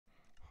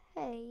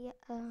Hey,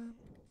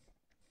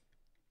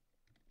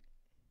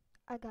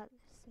 I got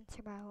this in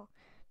survival.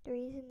 The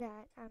reason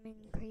that I'm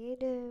in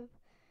creative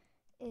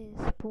is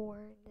for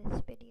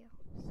this video,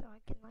 so I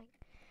can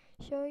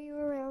show you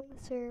around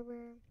the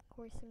server. Of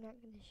course, I'm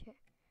not gonna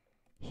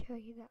show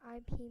you the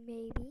IP.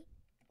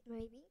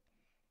 Maybe.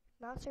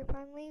 Mouser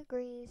finally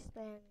agrees.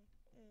 Then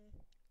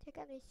check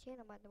out his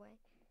channel, by the way.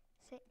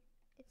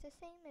 It's the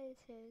same as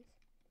his.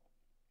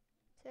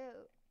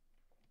 So,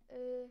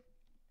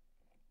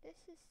 this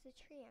is the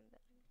tree I'm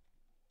building.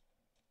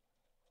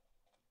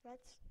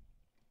 That's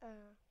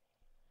yeah.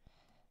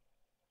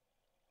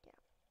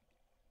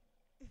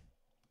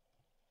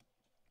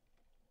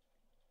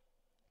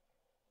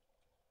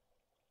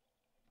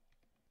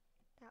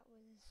 That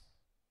was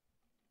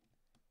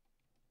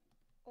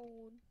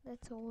old.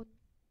 That's old.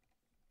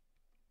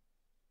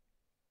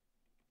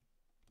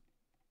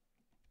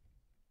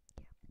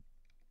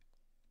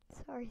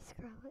 Sorry,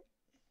 Scarlett.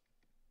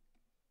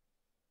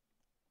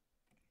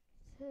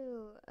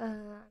 So,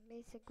 I'm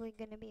basically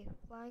gonna be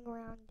flying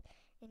around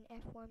in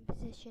F1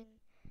 position,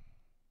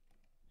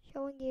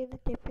 showing you the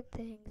different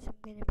things. I'm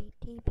gonna be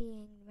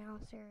TPing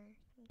Mouser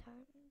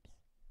sometimes.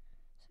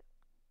 So,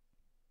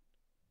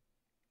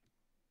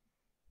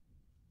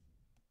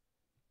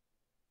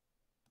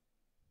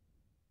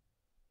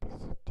 this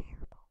is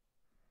terrible.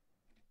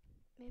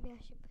 Maybe I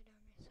should put on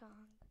a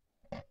song.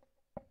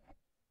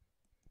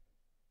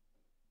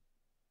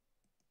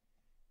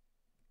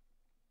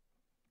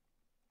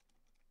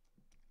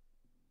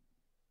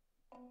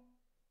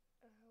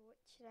 What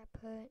should I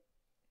put?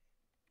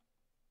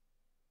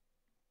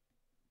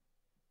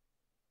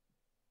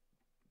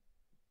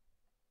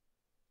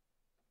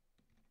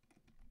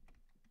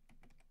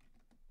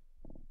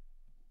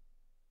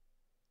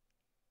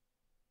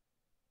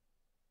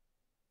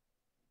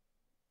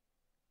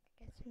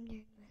 I guess I'm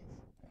doing this.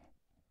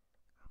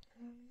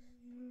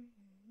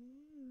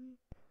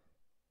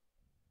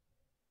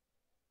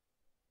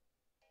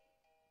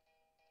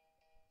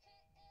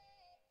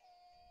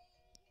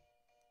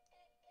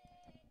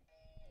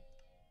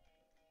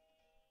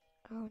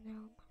 Oh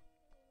no.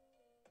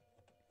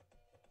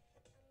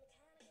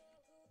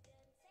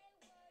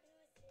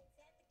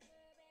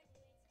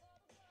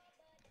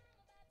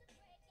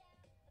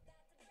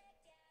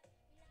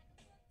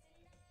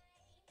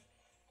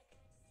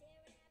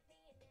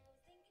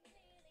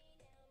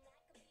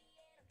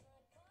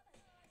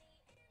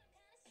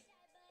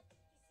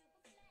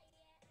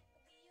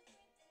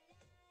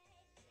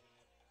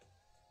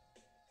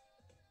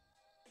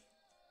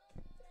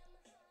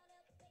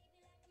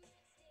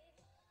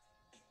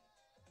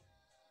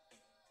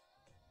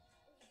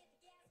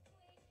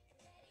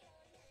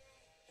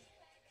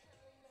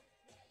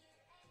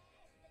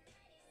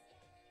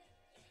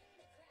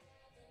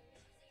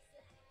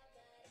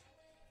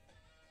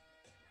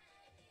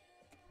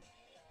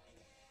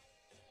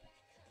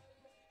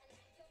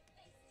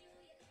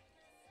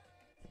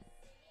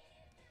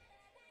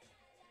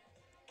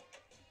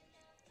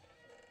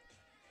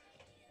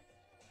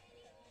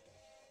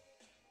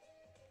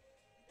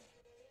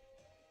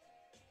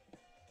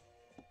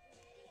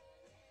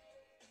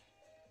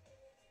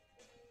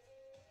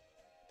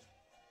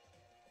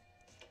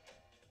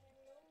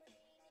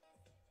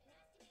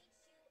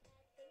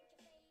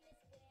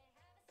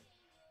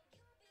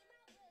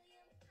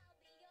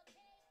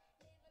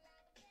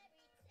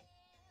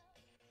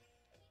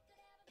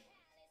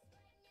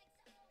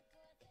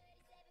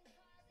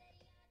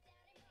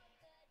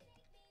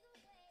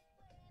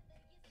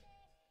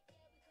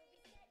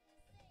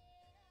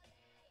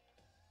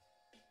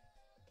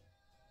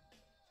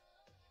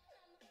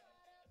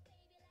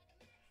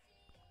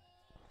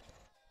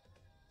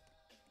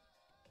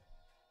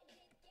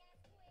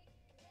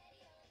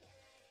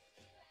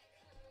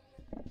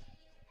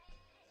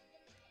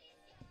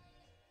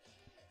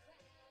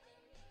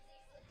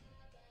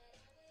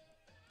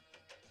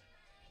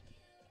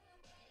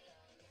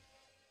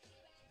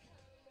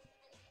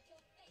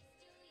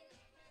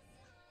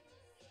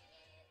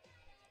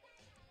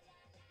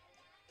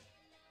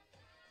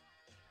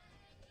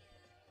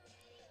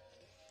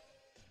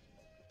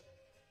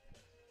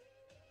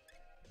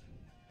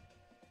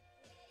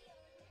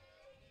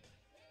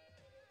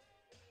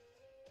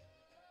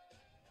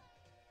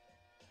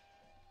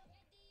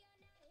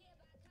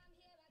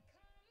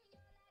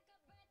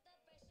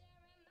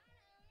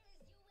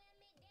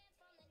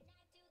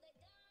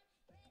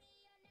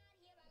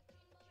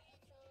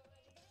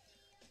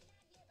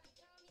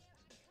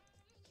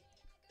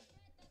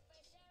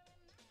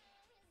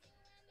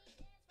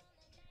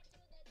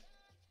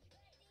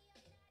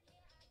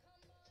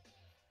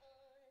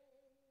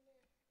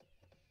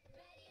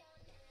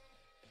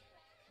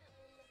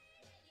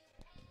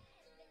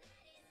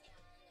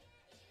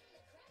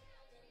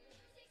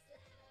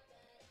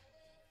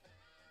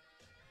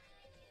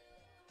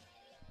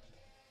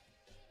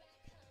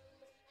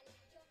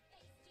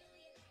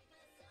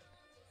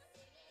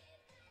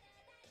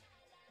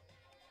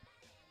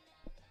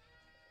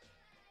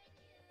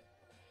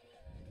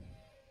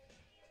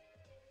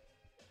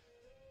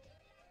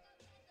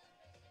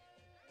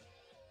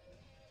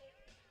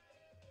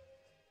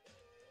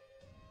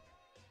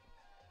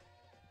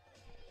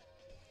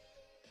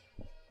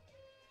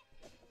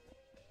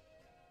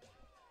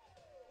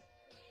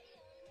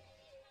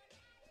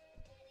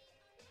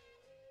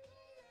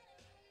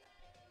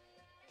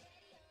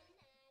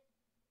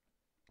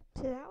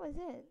 So that was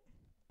it.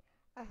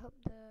 I hope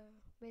the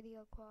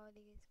video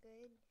quality is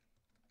good.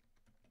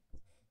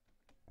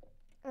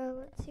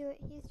 Let's see what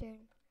he's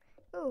doing.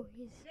 Oh,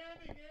 he's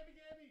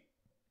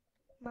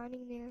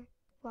mining near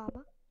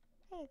lava.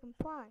 Hey, I can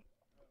fly.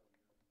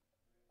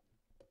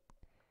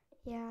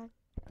 Yeah,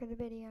 for the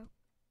video.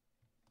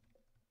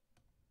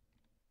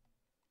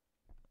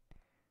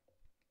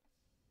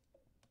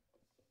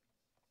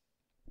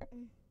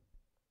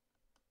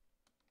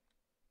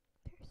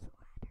 There's the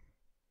ladder.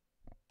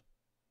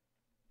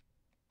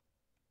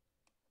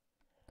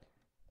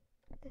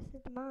 This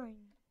is mine.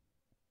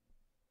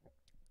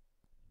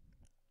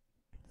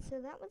 So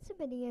that was the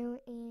video,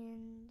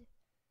 and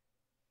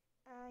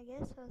I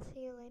guess I'll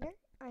see you later.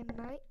 I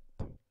might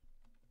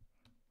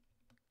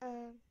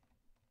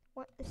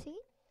want to see.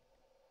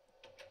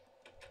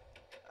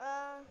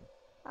 I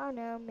don't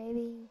know,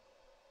 maybe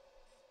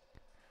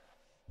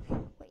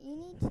what you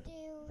need to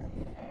do.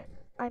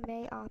 I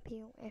may op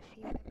you if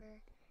you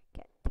ever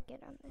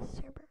get on this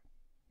server.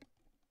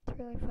 It's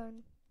really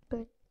fun,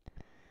 but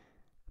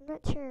I'm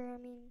not sure. I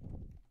mean,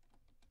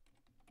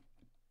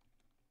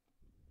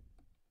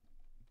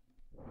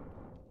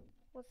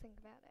 we'll think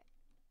about it.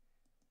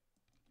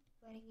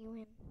 Letting you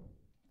in,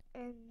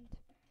 and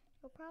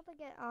you'll probably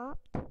get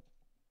opt.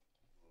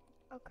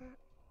 Okay.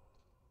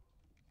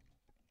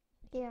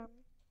 Yeah.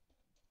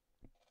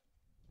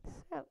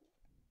 So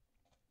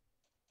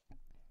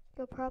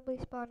you'll probably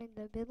spawn in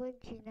the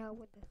village,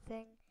 with the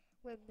thing,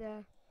 with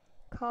the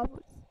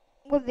cobble,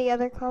 with the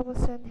other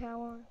cobblestone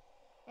tower,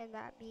 and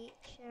that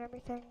beach and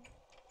everything.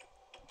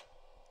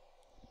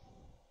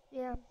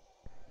 Yeah.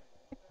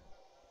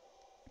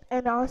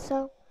 And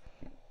also,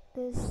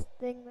 this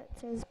thing that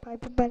says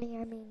Piper Bunny,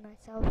 I mean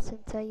myself,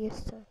 since I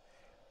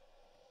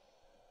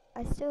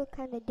still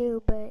kind of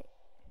do, but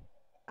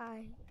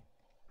I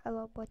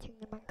love watching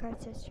the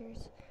Minecraft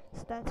Sisters,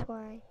 so that's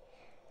why,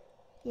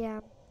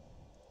 yeah,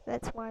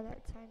 that's why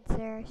that sign's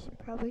there. I should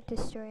probably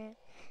destroy it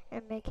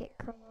and make it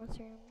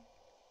chromosomes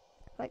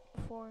like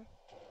before.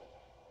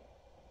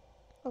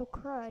 Oh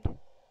crud.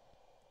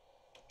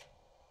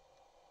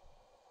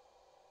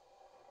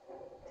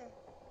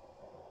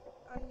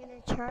 I'm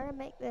gonna try to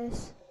make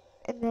this,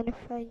 and then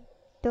if I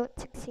don't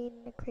succeed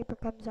and the creeper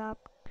comes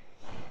up,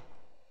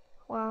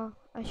 well,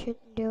 I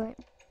shouldn't do it.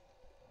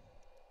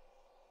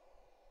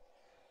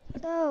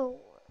 So,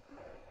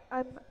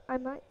 I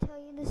might tell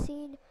you the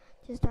seed,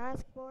 just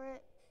ask for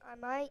it.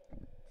 I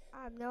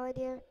have no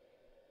idea.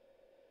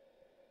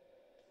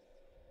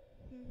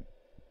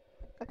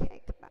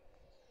 Okay, come back.